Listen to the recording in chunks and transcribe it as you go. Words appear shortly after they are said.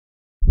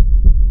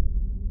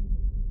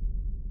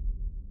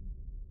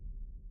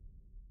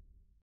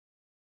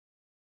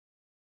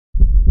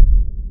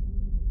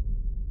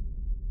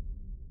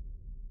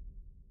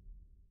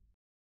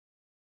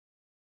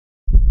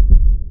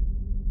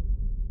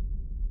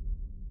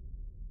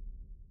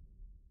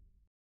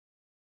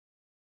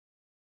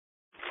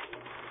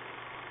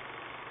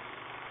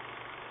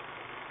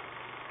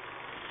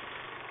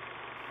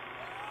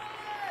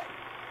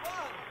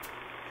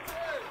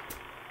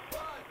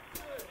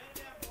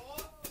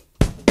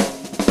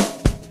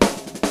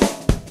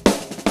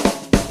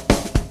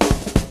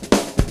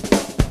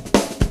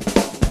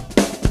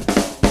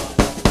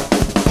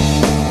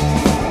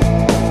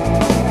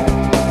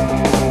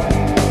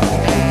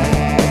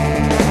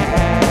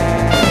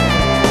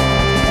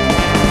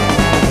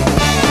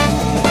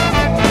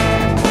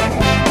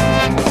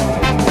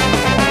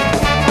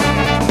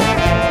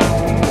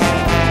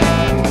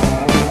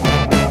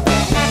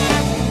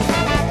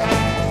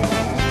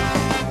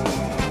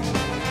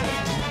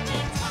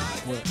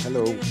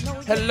Hello.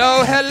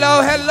 Hello,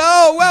 hello,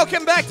 hello.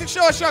 Welcome back to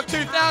Shoreshocked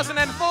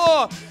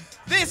 2004.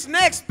 This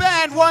next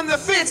band won the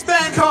Fitz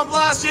Band Comp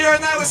last year,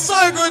 and they were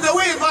so good that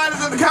we invited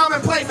them to come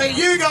and play for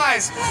you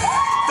guys.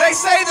 They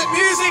say that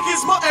music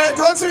is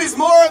concert is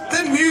more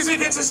than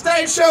music, it's a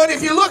stage show, and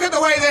if you look at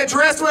the way they're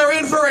dressed, we're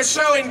in for a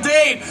show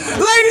indeed.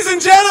 Ladies and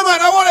gentlemen,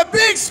 I want a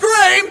big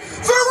scream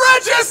for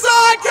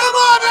Regicide! Come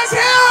on, let's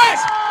hear it!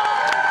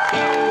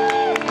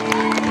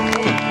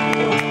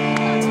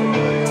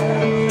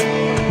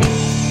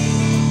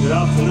 Good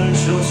afternoon,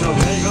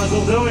 Shoreshocked. How you guys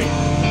all doing?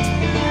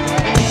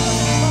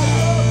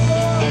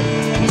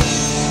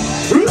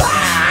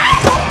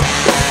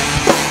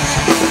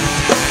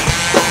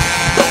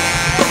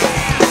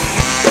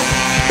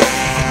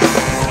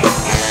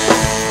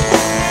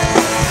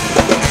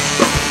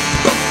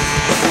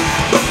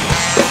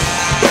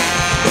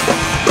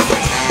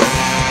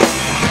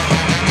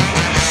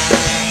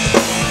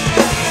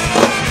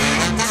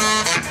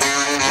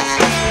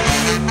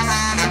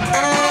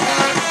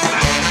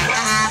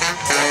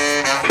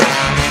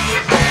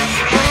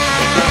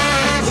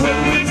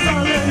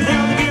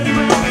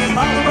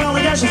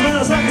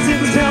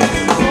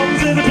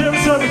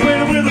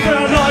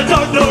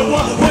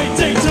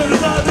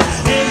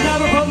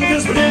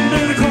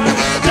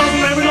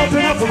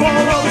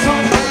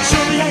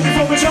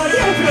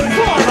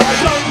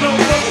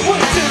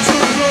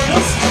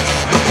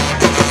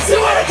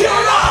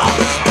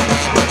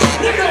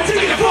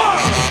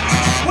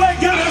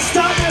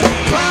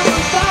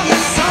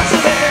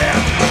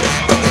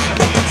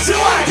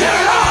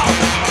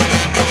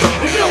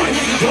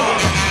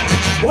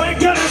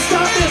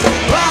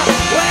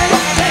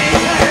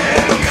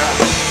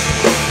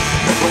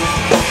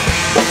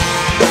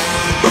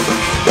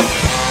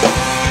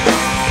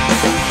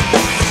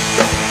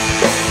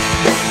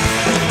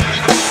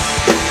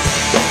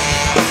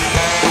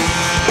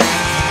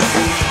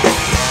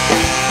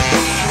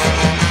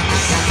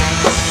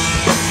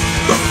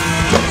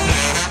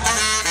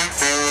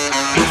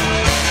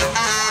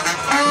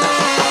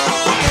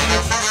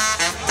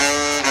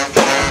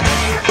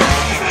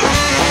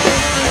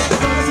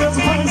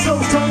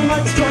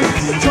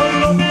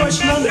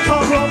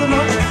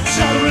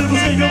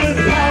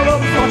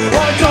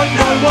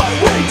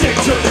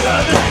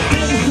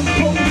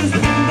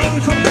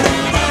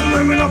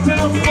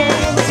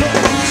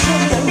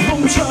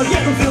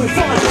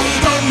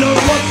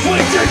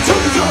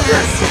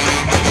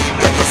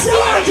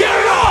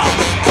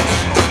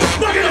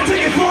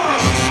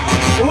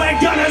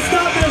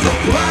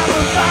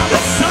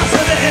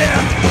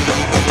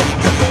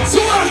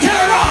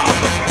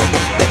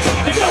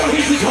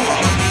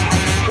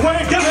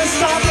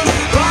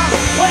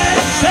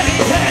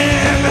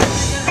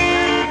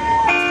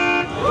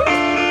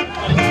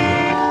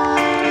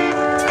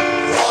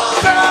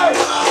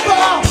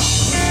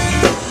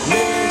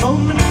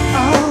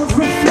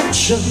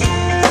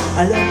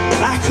 I look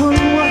back on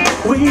what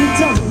we've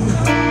done.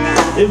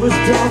 It was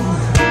dumb,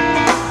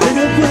 and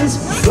it was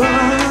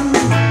fun.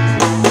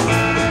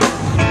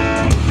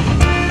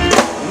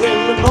 In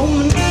the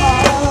moment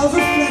of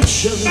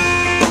reflection,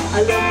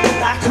 I look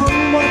back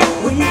on what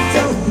we've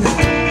done.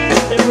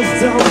 It was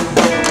dumb,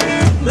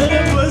 but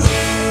it was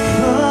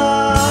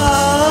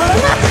fun.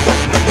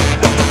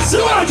 So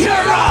I don't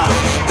care wrong.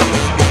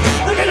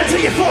 I'm gonna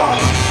take it for.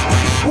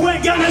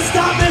 We're gonna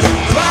stop this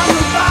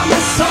problem by the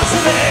sauce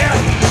of air.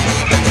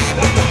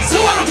 So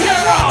I don't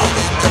care all.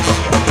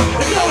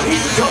 If no one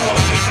heeds the call,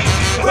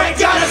 we're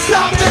gonna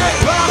stop this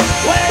from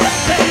where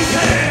they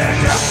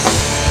can.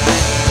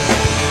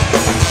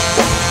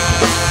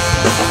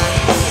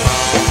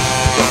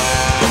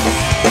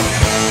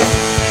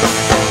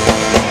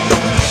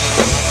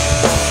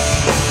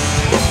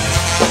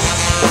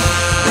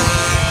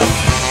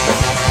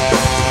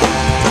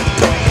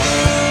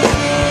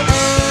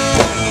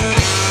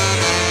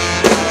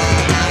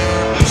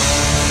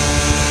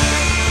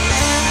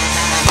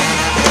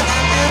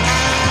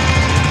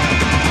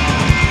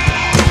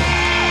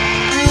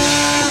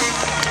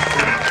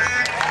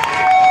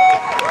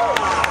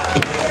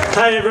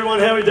 Hey everyone,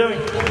 how are we doing?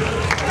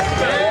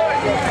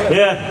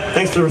 Yeah,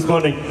 thanks for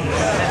responding.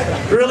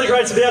 Really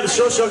great to be able to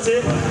Shoreshocked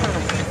here.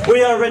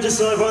 We are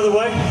Regicide, by the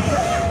way.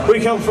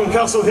 We come from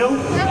Castle Hill.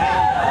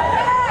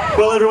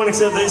 Well, everyone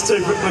except these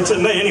two,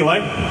 except me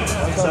anyway.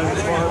 So,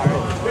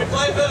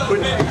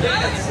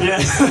 yeah,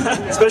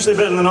 especially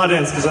better than I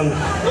dance, because I'm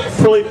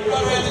probably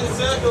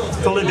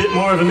a bit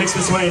more of a mix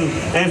between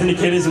Anthony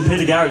Kiddis and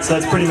Peter Garrett, so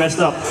it's pretty messed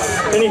up.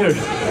 Anywho.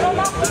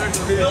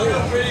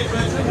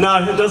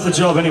 No, it does the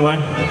job anyway.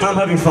 I'm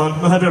having fun.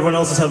 I hope everyone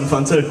else is having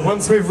fun too.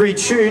 Once we've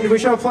retuned, we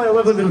shall play a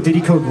lovely little ditty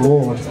called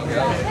Lord.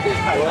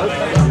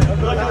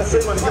 I can't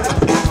see my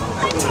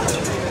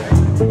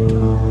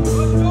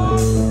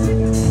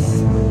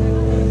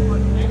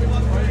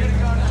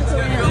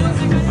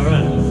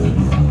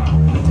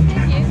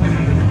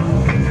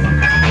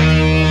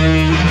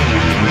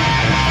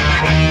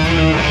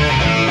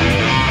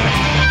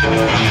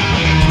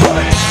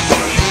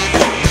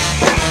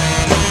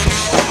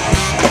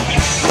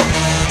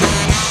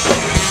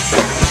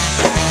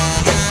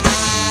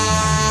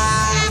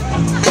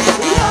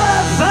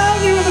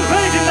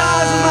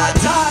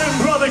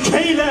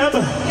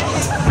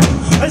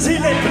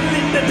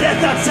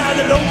outside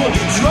the local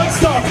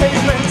drugstore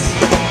pavement.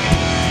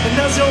 And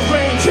as your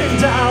rain came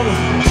down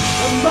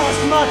and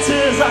washed my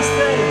tears, I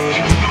stayed.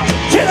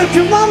 Caleb,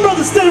 come on,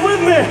 brother, stay with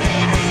me.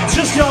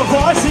 Just your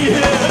voice he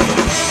hears.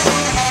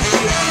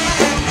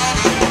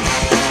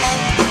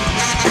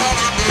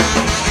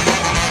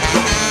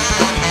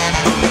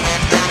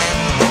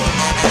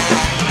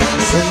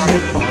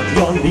 On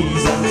your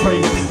knees and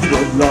pray. The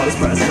good Lord is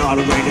present on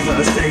a rainy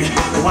Thursday.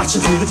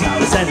 Watching through the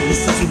towers and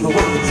listen to the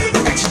world.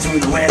 Reaching through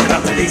the wind of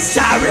the police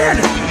siren.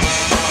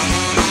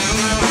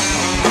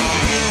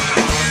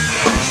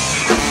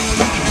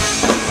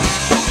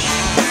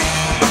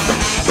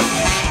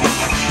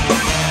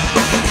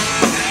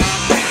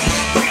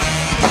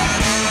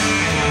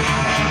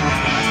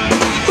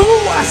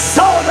 Ooh, I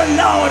saw the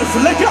Lord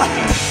flicker.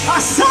 I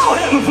saw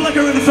him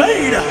flicker and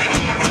fade.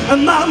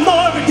 Am I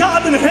more of a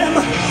god than him?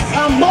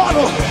 I'm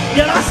mortal,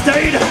 yet I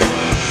stayed.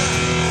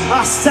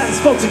 I sat and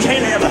spoke to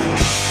Caleb.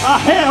 I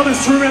held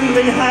his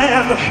trembling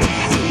hand.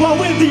 While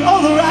with the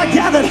other I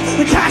gathered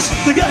the cash,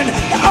 the gun,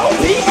 the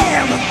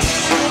OPM.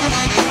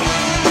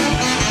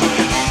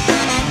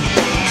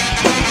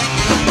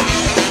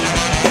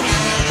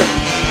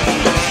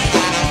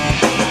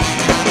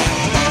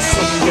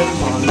 So get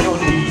on your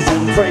knees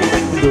and pray.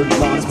 The good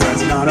Lord is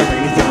present on a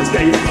rainy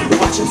Thursday.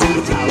 Watching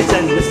through the clouds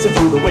and listening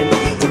through the wind.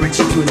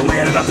 Reaching through the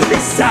wind of the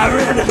police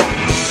siren.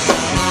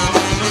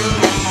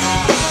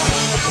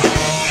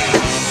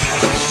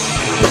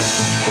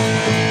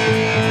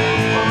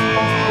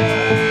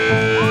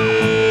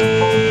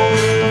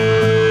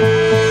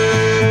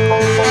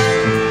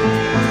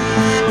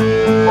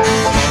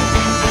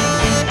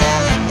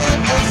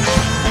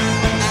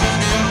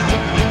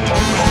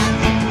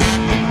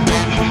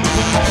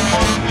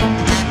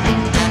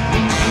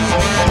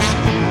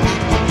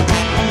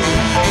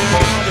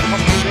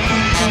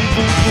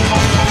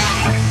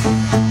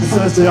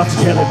 Thursday after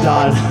Caleb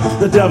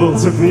died, the devil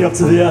took me up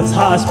to the earth's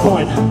highest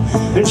point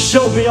and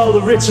showed me all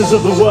the riches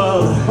of the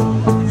world.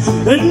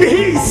 And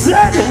he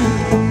said,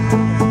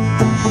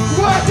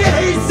 what did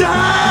he say?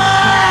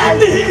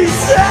 And he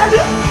said,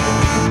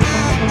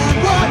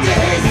 what did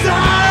he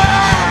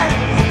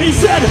say? He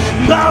said,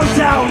 bow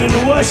down and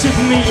worship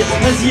me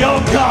as your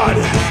God,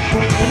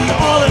 and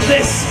all of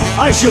this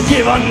I shall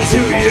give unto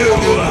you.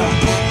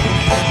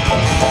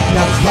 And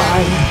I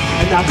cried,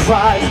 and I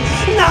cried,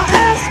 and I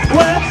asked,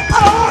 where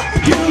are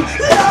you,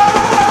 Lord?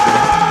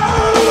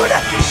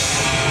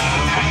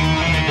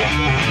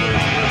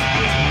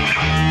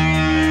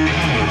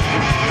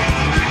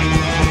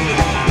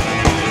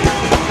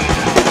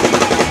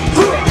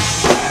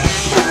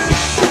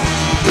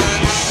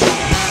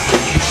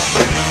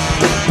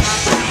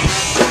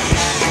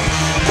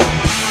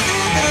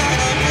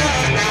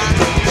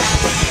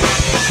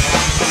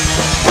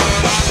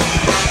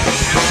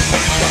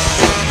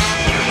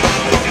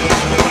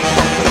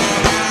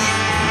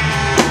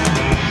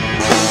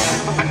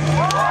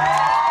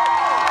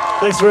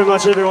 Thanks very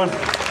much, everyone.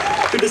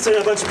 Good to see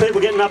a bunch of people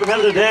getting up and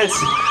having a dance.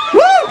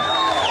 Woo!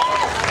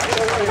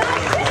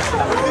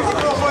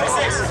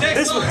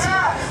 This one's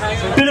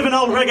a bit of an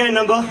old reggae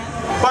number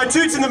By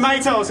Toots and the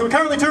Maytals, who are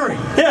currently touring.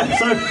 Yeah,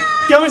 so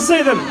go and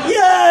see them.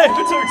 Yay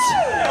for Toots!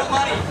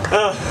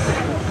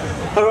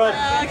 All right.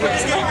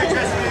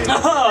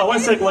 Oh, 1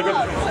 sec, look.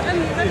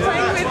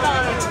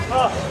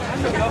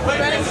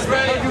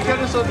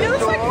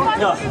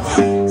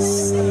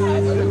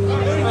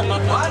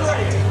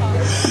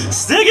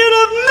 Stick it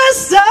up,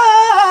 mister!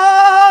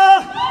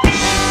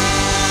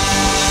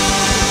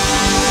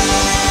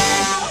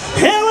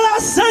 Hear what I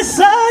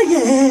say,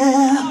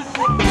 yeah.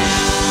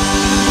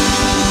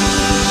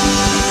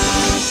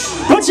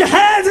 Put your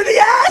hands in the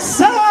air,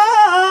 sir.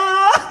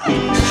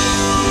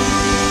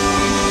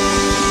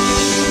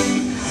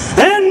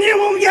 And you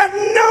won't get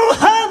no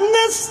hurt,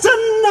 mister.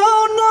 No,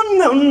 no,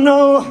 no,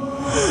 no.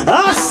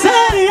 I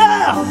say,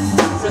 yeah.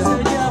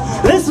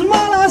 Listen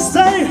what I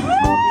say.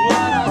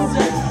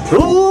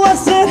 Oh, I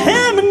said,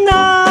 hear me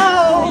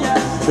now.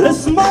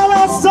 Listen what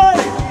I say.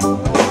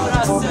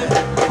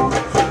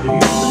 Do you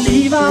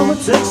believe I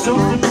would take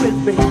something with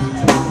me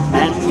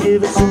and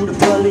give it to the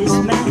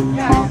policeman?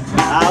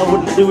 I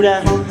wouldn't do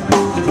that.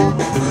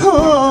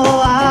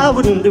 Oh, I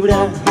wouldn't do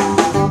that.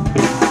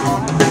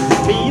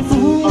 Be a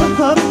fool to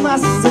hurt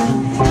myself.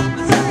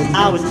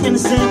 I was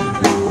innocent.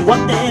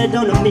 What they had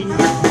done to me,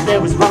 they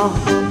was wrong.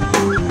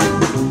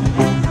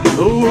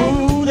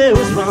 Oh, they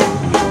was wrong.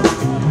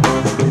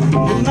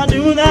 If I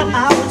do that,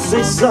 I would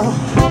say so.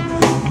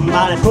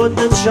 Might have put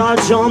the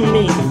charge on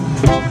me.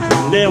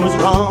 They was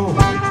wrong.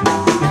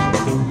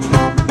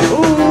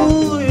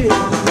 Ooh,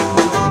 yeah.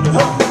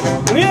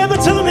 Give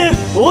it to me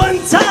 1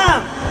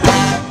 time.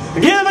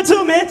 Give it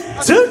to me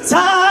 2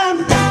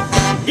 times.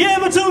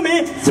 Give it to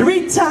me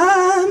 3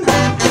 times.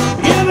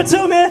 Give it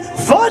to me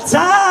 4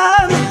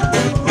 times.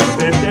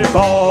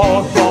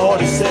 54,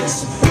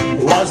 46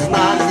 was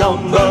my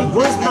number,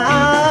 was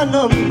my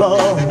number.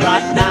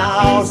 Right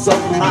now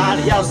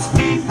somebody else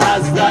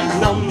has that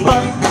number.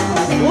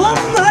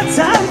 One more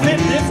time.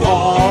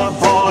 54,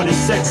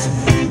 46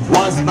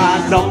 was my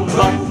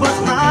number, was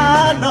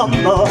my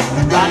number.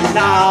 Right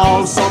now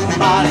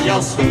somebody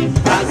else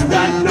has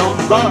that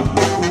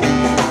number.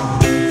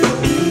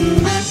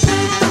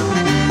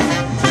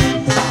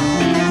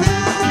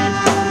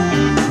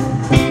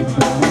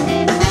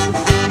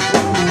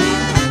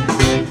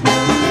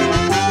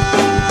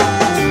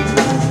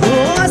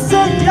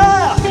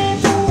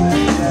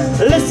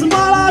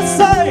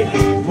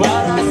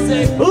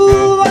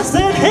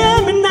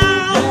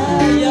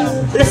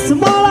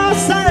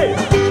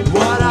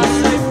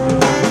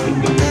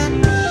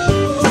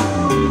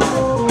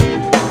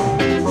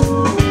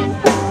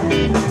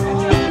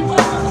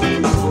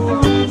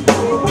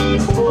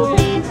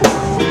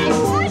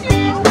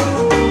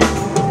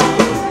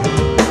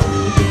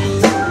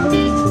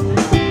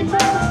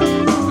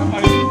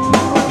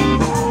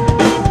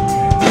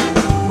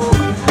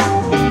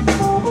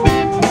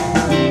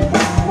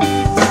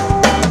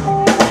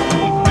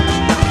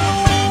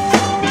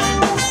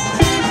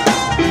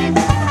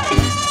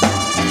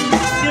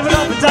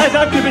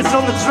 Abkiewicz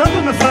on the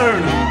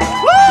trombone.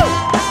 Woo!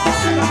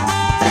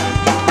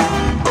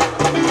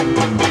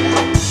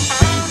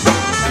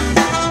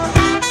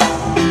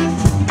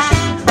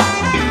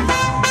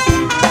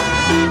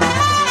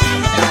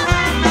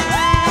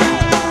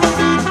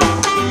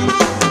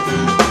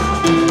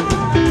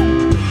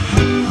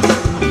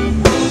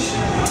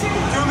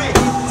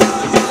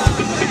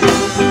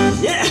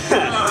 Yeah,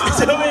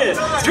 to me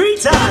 3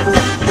 times,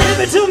 give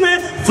it to me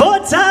 4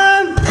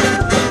 times.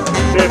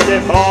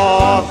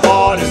 54,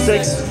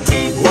 46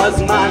 was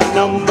my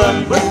number,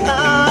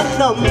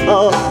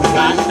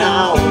 Right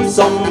now,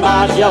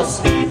 somebody else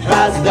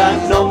has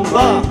that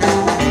number.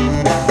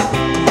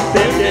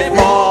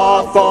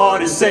 54,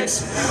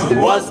 46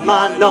 was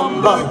my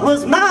number,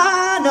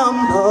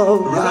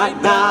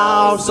 Right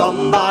now,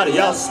 somebody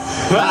else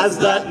has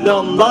that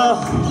number.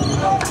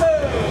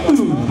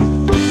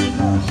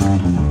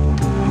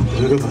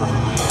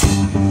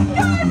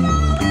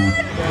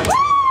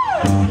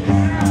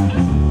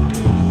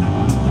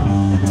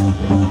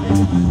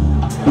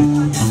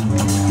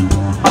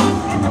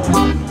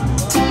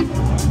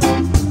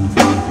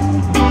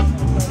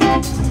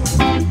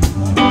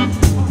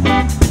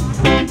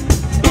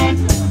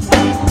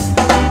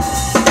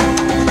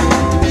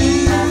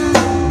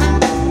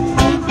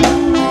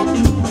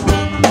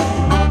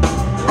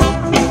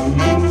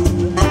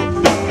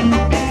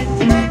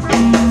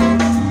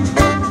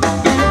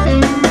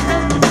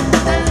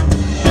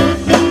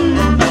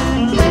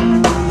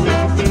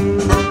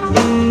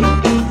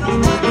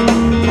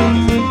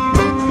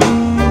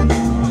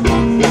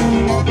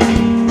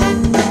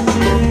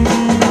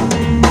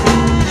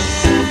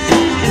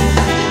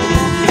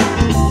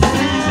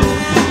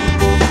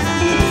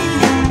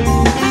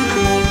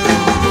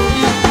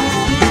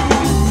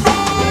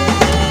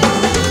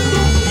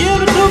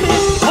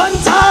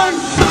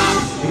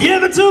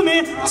 Give it to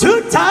me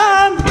 2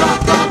 times.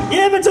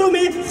 Give it to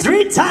me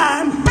 3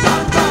 times.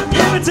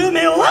 Give it to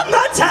me 1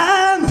 more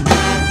time.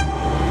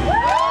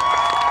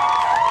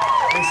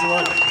 Thanks a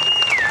lot.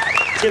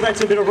 Let's get back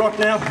to a bit of rock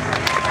now.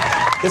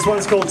 This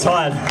one's called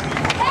Tired.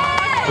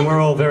 And we're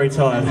all very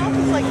tired.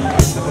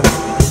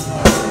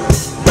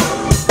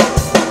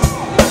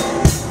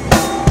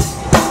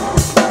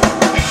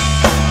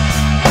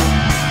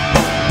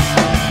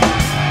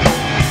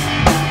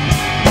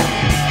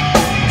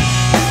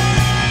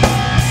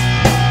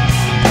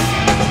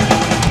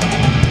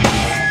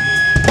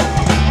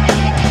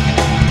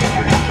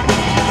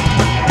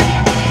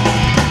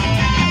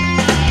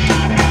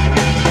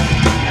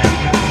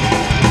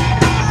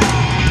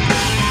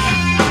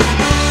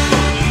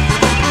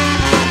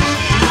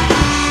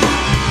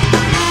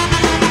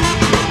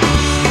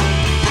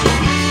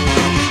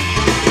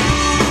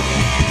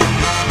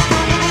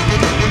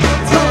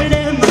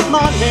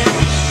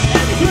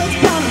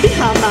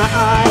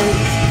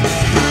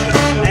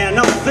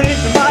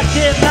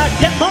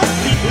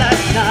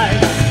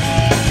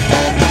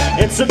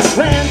 It's a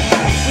trend,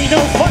 we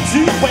know what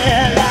to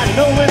wear, I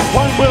know which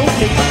one will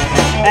keep.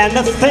 And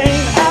the thing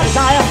I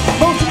desire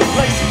most of the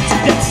place to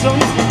get some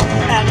sleep.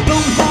 And it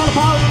goes all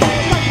apart,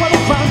 like what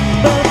I'm from.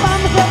 But I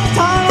find myself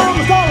tired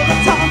almost all of the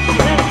time.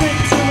 And I think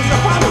to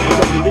myself, I don't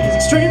know these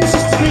extremes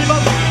just to scream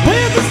up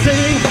with the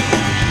sing.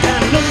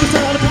 And I know it's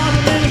all apart,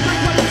 and it's like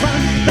what I'm from.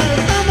 But I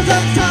find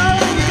myself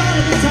tired almost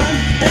all of the time.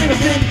 And I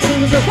think to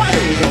myself, I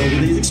don't know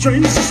these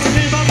extremes just to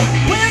scream up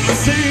with the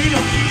sing.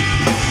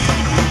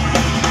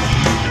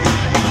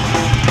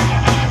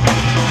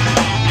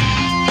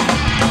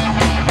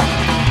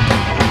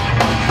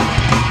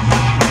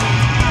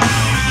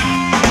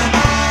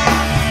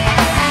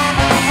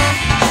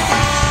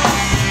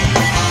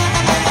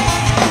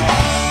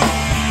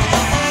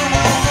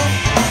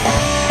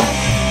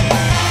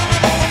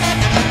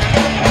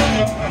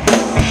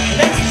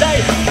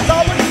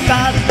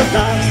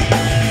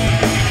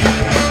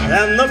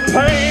 And the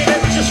pain,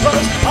 it just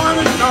runs on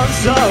and on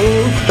so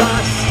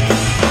fast.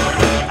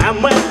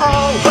 And we're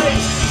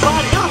always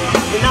fighting off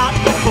the night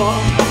before.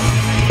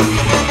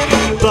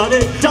 But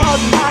it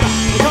doesn't matter,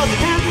 because I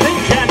can't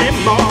think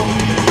anymore.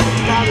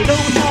 Now I know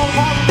it's all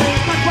about the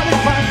things like what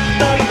it's fine.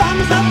 But I find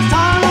myself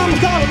tired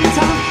almost all of the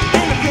time.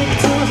 And I think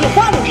to myself,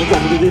 I don't know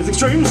what it is.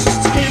 extremes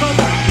just to keep up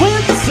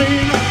with the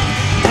scene.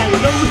 And I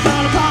know we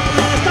found a problem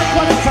and it's not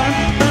quite a crime.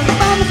 And the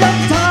mama's got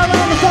the time,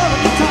 almost all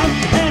of the time.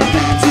 And I'm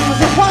thinking to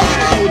myself, why do I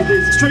go to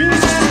these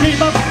extremes just to keep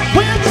up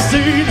with the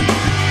scene?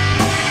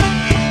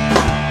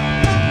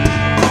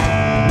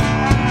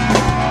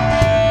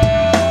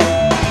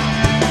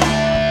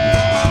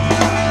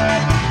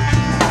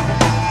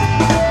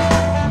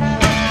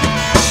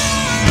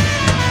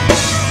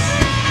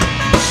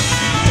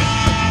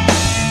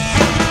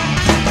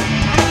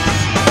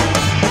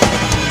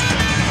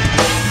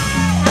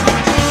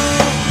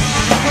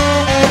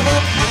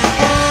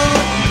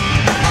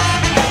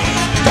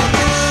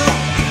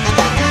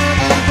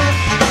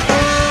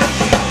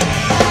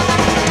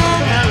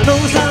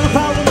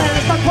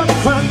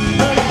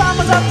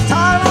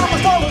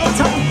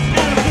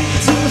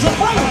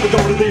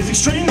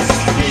 Extremes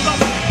just to keep up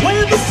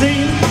with the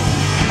scene.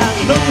 And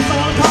I know we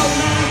found a problem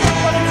and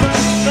what a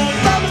crime. The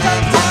mama's got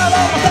tired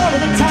almost all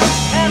of the time.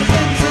 And I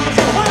think to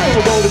myself, why don't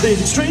we go to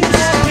these extremes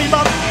just to keep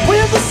up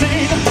with the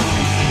scene?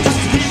 Just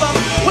to keep up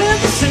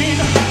with the scene.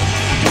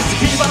 Just to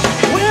keep up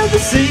with the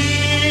scene.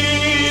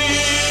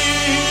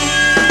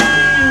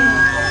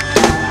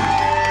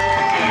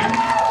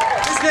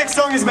 This next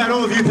song is about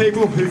all of you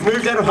people who've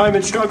moved out of home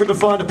and struggled to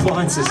find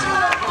appliances.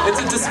 It's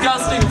a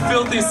disgusting,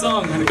 filthy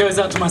song, and it goes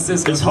out to my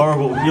sister. It's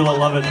horrible. You'll all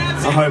love it,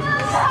 I hope.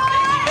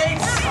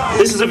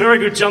 This is a very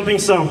good jumping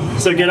song,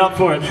 so get up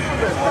for it.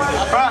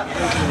 Right.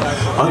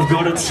 I've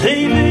got a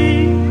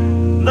TV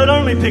that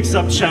only picks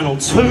up channel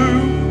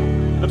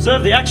 2.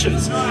 Observe the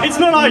actions. It's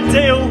not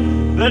ideal,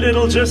 but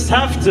it'll just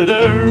have to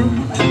do.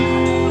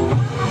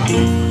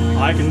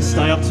 I can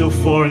stay up till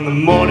 4 in the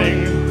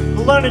morning,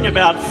 learning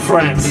about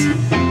France.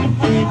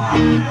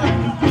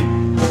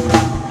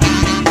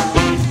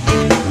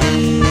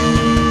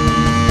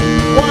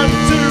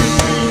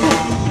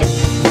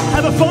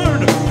 Have a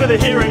phone for the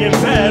hearing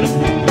impaired.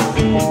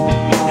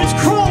 It's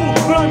cruel,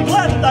 but I'm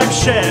glad that they've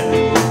shared.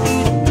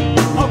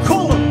 I'll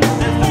call them and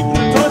thank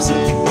them in person,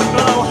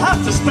 but I'll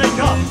have to speak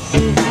up.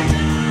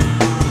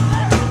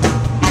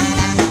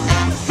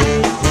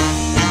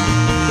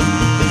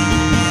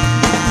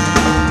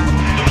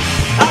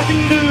 I can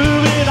do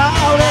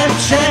without a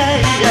chair,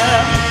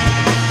 yeah.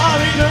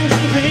 I've even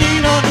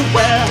clean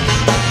underwear.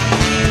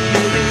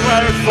 You can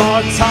wear it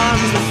 4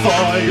 times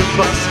before you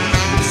must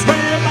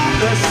scream up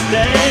the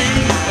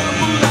stage.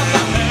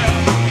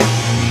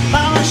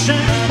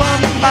 Polishing my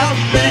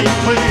mouth being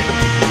clean.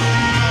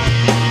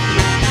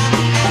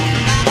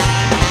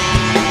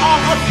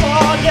 All I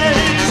forget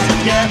is to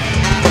get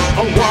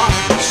a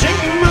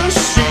washing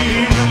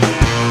machine.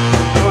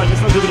 Alright, this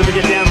one's a bit of a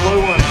get down low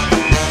one.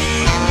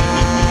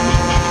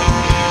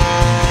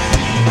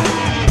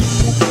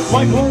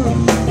 My room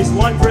is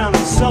light brown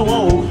and so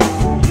old.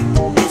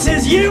 It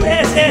says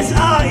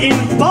USSR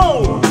in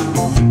bold.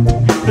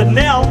 But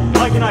now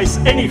I can ace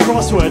any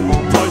crossword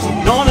post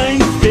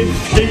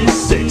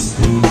 1956.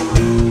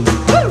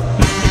 Woo!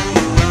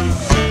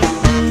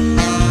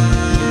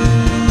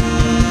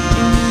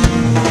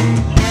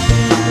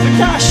 For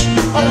cash,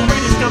 I'll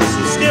rediscover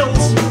some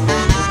skills.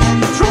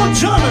 Draw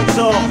Germans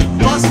or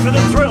lust for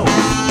the thrill.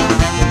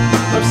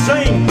 I've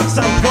seen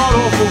some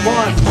god-awful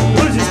mind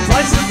lose his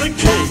place at the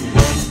key.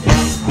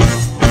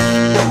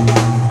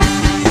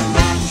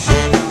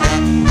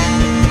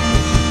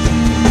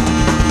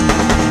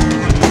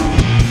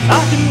 I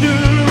can do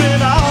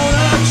without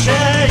a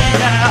chair,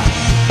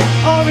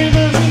 yeah. Or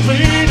even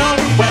clean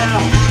underwear.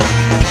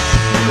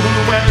 You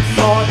will wear it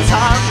 4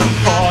 times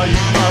before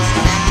you must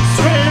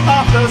scream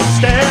up the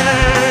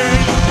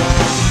stairs.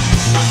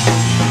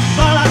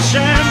 But I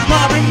shan't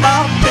worry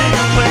about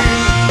being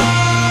clean,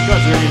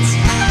 'cause it's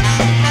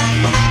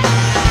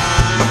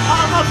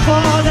all I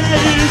 4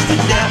 days to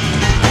get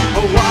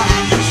a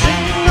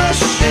washing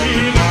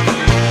machine.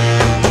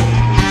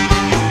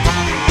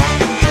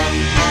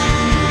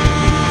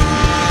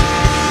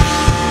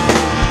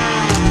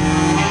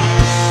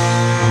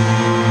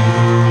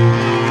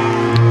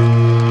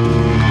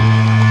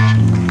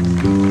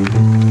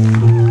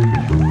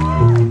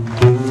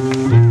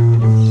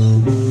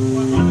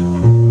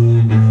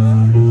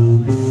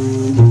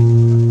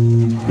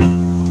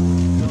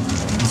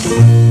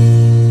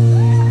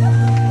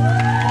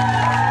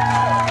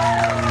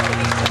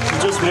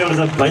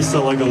 That bass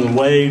solo gone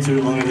way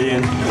too long at the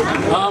end.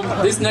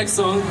 This next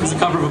song is a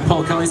cover of a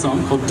Paul Kelly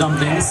song called Dumb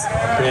Things.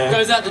 Yeah.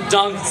 Goes out to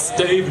Dunk,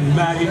 Steve and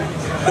Maddie.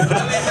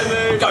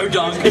 Go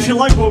Dunk. If you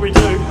like what we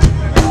do,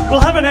 we'll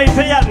have an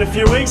EP out in a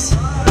few weeks.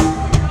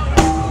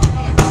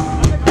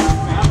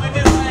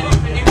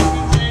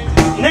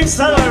 Next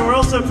Saturday we're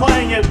also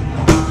playing at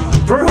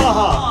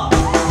Brouhaha.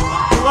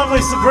 The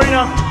lovely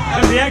Sabrina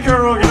and Bianca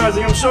are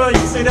organising. I'm sure you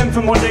can see them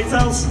for more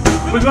details.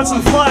 We've got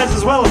some flyers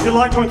as well. If you'd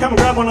like one, come and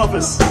grab one off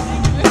us.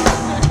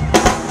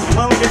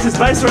 Marlon gets his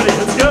bass ready.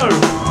 Let's go.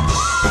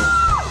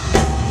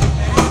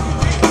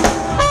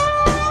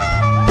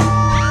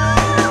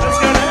 Let's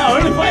go now.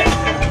 Only play it.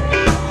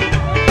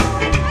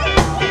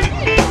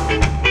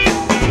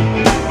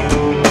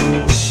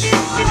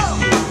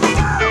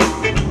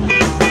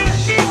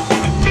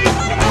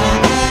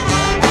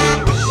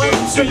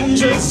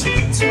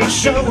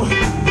 show.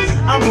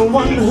 I'm the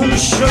one who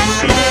should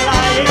be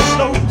lying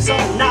low. So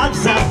now I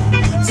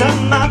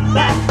turn my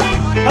back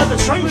at the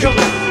train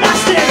coming. I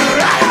stand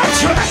right on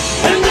track.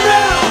 In the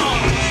middle,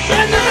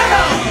 in the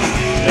middle,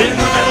 in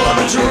the middle of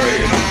a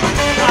dream.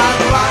 I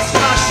lost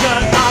my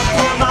shirt, I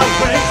pulled my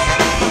brakes.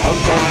 I'm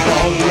going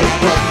all the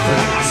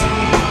things.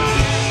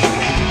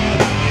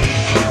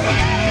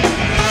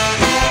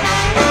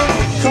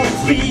 Cold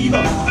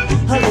fever,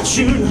 and a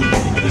tune.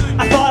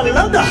 I thought I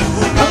loved her,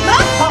 but my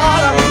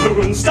heart on the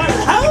moon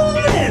started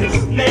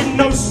howling. Made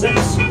no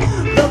sense,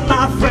 but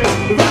my friend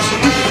rushed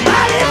through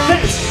my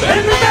defense.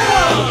 In the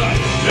middle,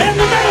 in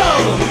the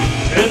middle,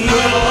 in the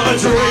middle of a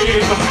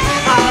dream.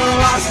 I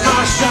lost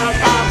my shot,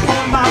 I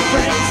pulled my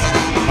brakes.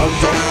 I've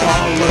done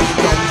all the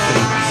dumb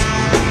things.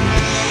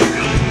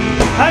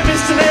 Hey,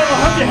 Mr. Neal, I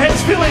hope your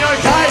head's feeling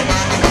okay.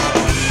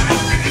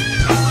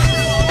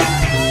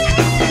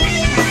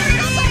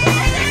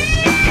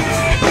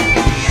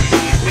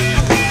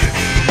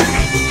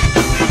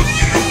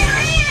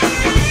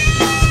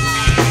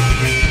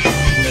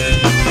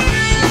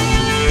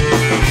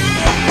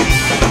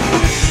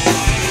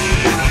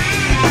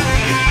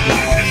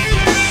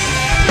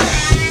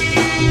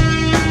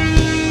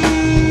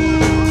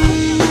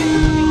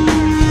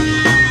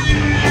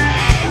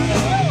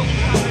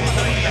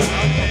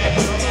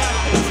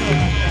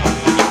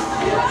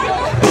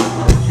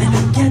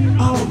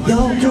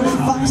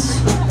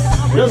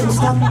 Doesn't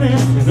stop me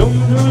from going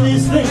through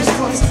these things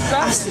twice.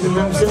 I see them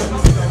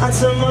I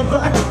turn my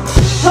back.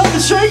 Up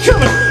the train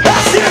coming, I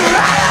see it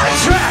right on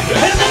track.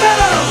 In the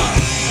middle,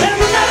 in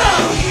the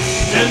middle,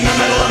 in the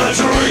middle of a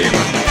dream.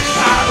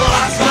 I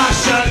lost my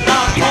shirt,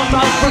 I pulled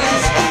my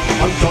brakes.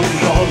 I've done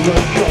all the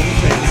dumb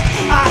things.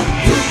 I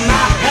put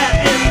my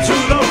head into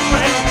the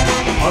flames.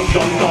 I've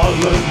done all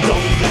the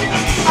dumb things.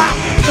 I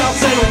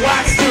melted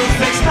wax to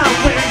fix my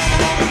wings.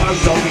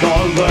 I've done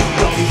all the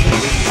dumb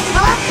things.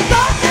 I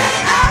thought that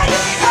I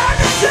had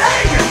to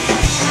sing.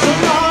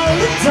 Done all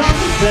the dumb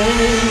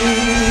things.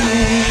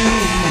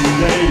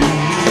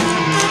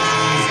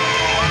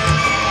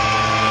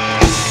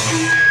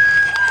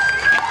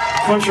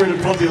 Contrary to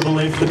popular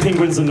belief, the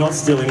penguins are not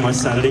stealing my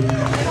sanity.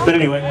 But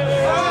anyway.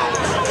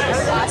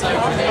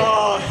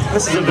 Oh,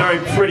 this is a very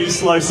pretty,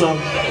 slow song.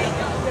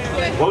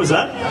 What was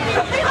that?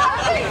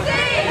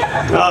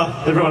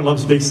 Oh, everyone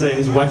loves Big C and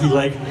his wacky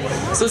leg.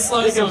 It's a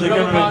slow song,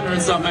 grab a partner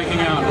and start making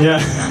out.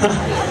 Yeah.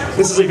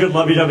 This is a good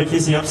lovey-dovey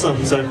kissing up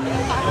song, so...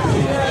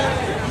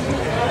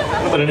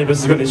 Not that any of us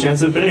has got any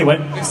chance of it, but anyway.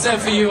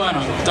 Except for you,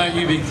 Anna. Don't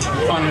you be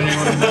finding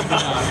anyone to make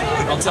out.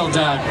 I'll tell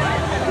Dad.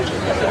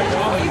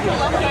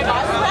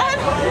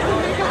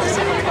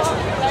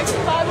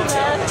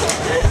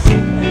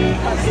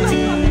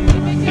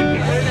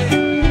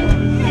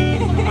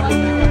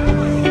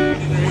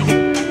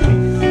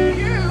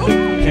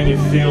 Can you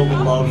feel the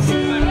love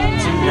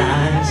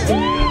tonight?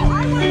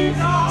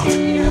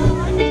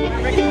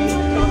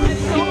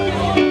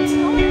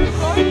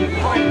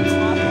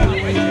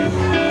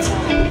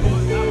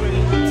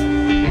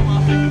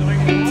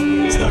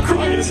 Stop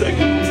crying in a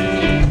second.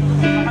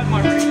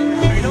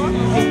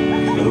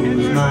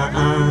 Close my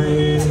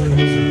eyes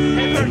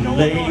and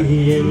lay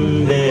in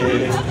bed.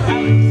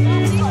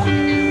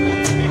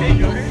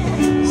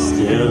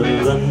 Still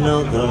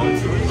another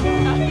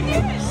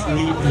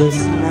sleepless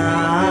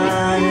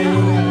night,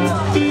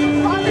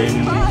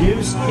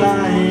 induced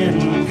by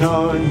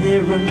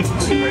incoherent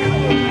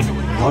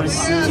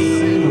voices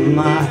in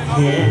my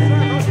head.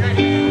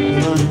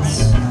 But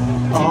it's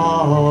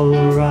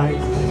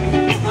alright.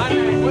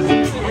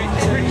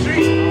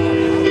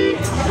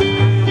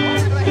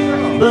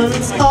 But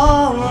it's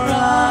alright.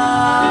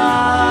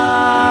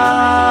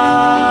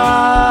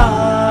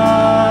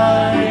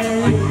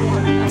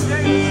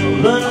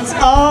 But it's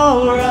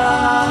alright.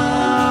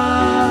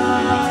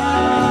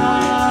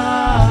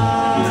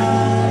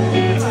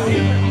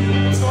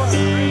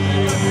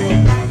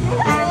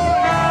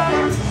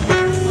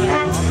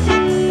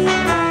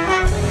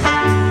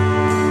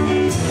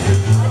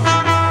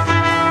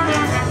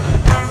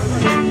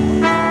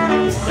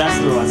 That's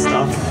the right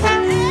stuff.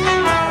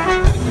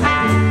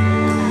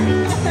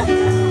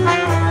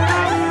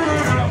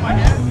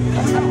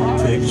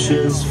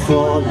 Pictures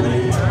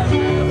falling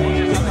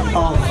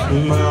off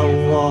my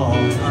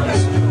walls.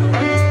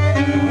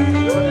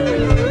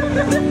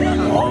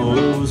 All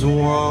those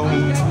warm,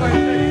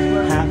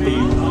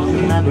 happy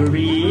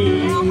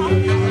memories.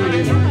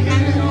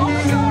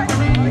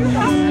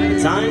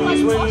 Times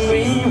when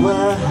we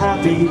were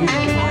happy.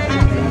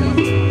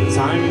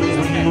 Times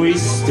when we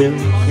still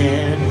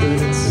cared.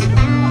 But it's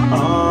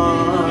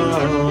alright.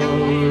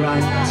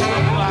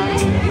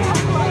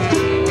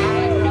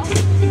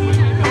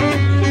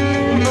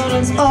 But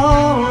it's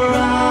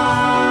alright.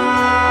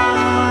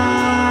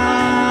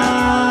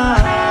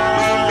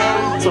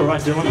 It's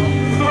alright, Dylan.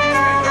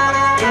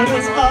 But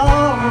it's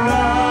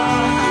alright.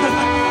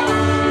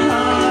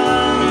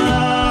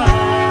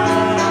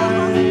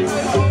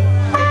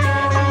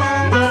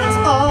 But it's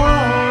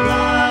alright.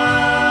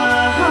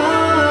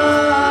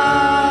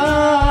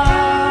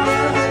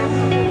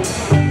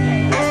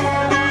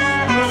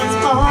 But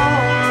it's alright.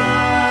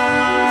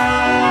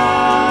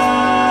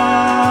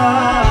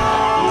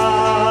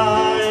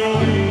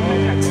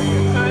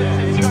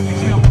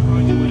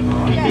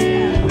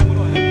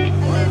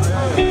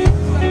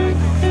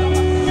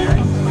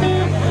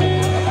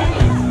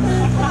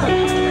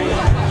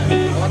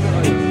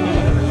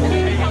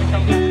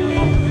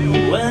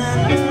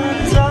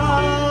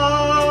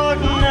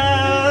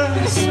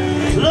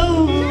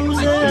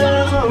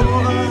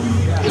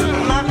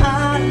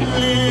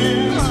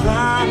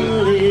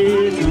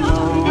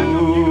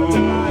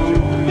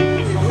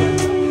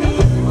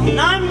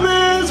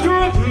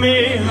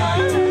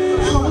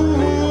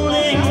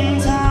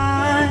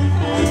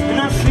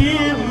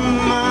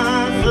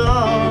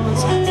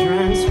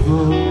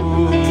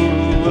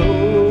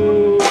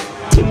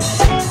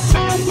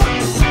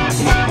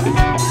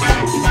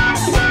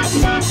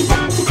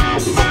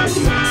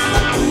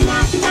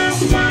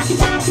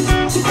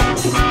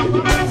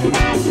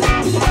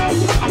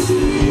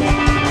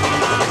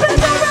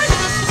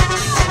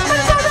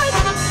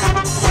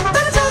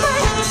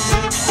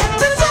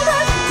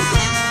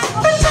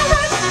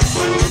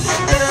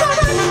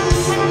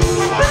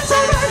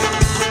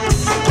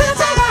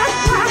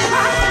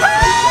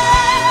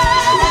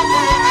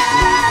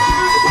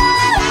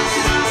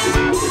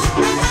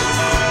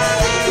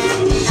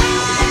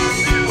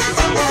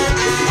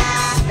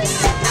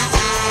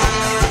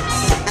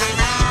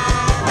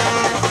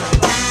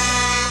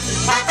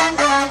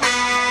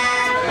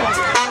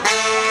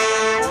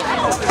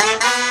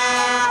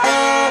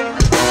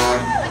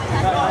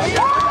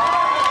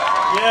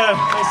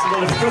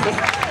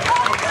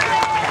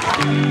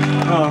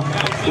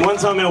 And one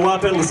time our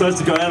white pedal decides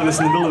to go out on us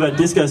in the middle of our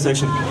disco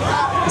section.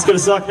 It's gonna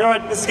suck.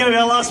 Alright, this is gonna be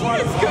our last one.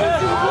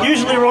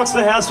 Usually rocks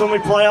the house when we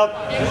play up.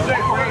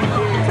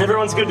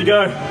 Everyone's good to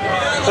go.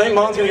 I think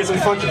Marlon's gonna get some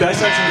funky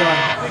bass action going.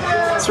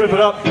 Let's rip it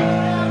up.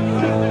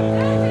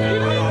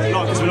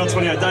 Not because we're not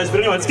 28 days, but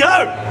anyway, let's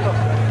go!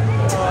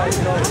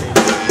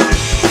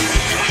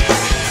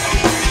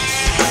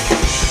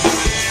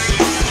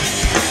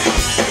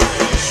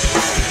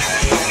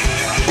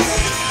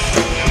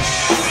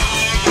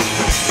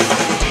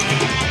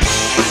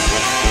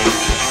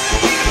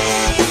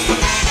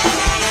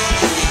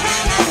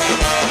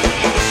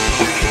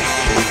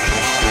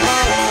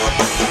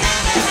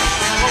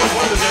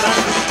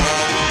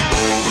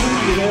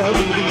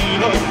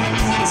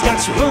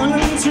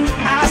 Running to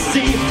I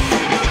see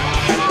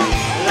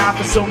life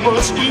is so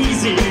much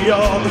easier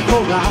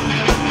before I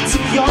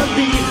took your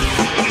lead.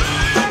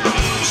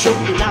 Showed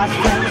me life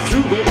and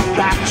threw it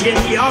back in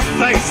your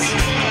face.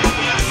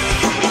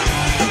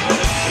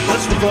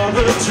 Much of all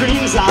the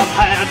dreams I've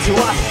had to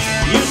what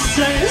you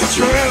say is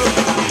true.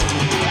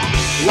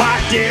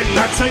 Why didn't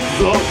I take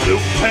the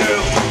blue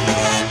pill?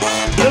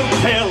 Blue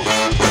pill.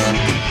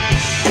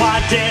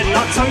 Why didn't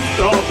I take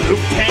the blue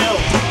pill?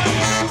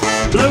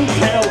 Blue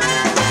pill.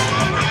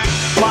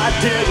 Why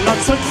didn't I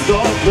take the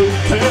blue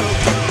pill?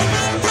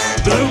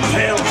 Blue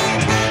pill.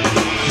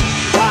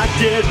 Why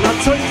didn't I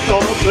take the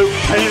blue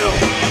pill?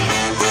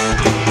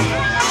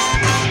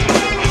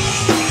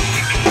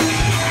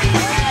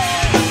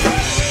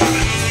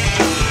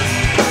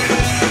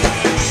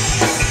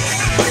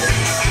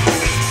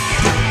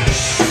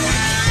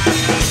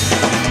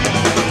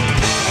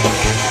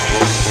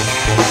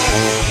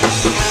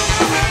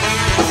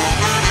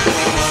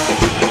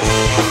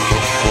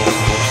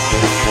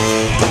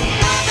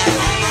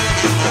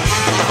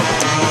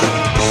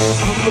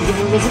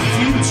 There's a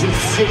fugitive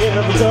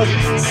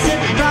doesn't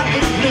sit right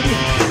with me.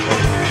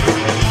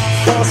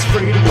 Force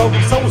freedom,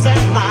 broken souls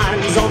and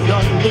minds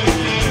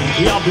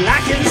underneath your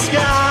blackened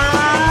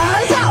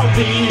skies. I'll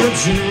be a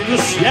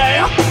Judas,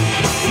 yeah.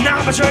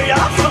 Now betray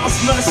your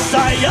false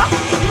messiah.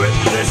 Rip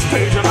this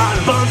page of my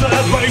buzzer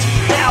break.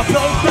 Now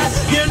blow back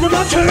into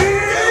my cage.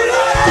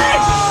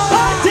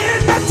 I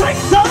did not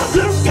take the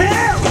blue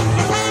pill.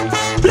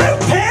 Blue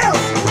pill.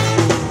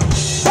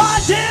 I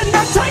did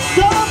not take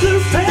the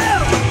blue pill.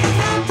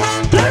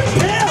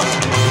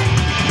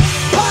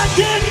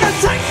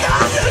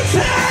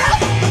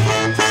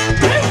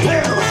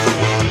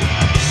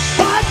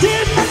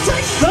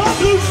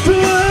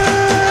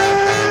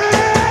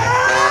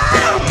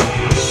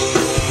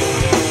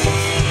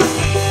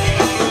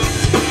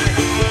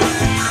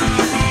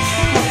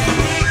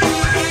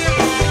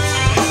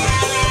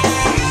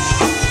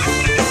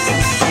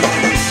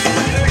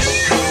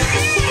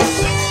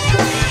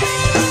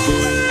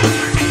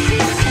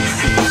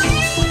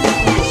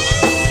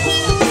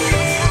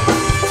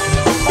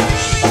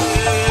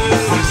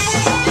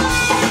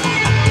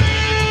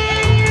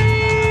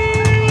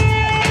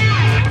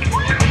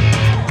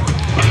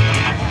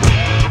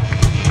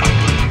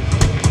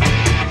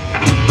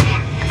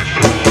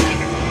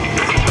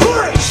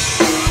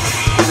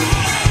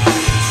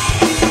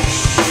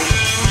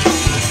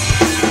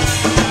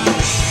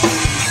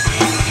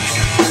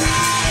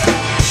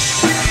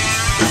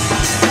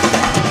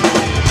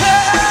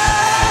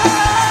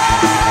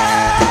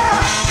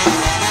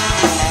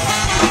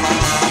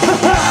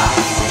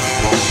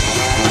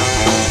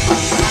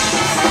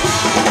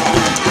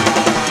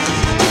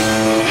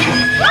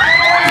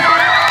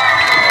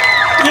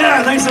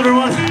 Thanks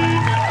everyone.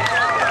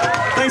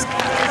 Thanks.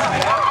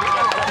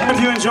 I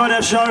hope you enjoyed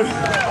our show,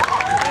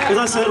 because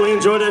I certainly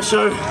enjoyed our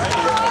show,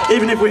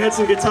 even if we had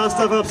some guitar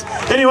stuff-ups.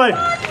 Anyway,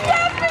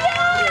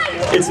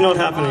 it's not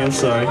happening, I'm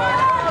sorry.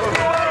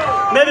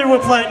 Maybe we'll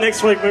play it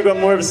next week when we've got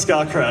more of a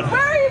ska crowd.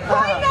 Where are you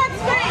playing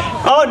next week?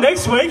 Oh,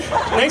 next week?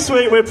 Next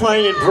week we're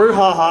playing at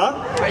Brouhaha.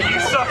 Are you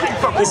sucking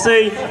from... You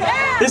see,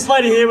 this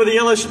lady here with a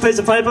yellow piece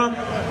of paper,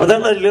 or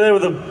that lady there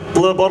with a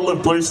blue bottle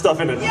of blue stuff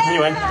in it.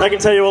 Anyway, they can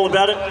tell you all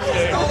about it.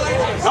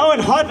 Oh,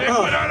 and Hype,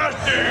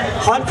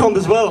 Hype Comp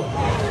as well.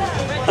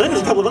 I think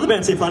there's a couple of other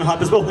bands here playing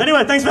Hype as well.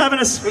 Anyway, thanks for having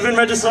us. We've been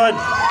Regicide.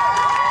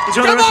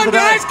 Enjoy the rest of the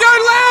day. Come on, guys, go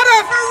louder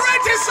for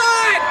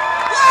Regicide!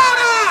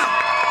 Louder!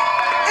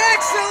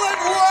 Excellent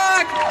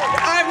work!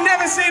 I've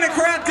never seen a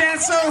crowd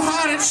dance so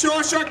hard at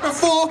Shoreshocked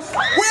before.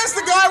 Where's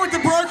the guy with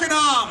the broken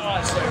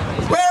arm?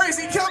 Where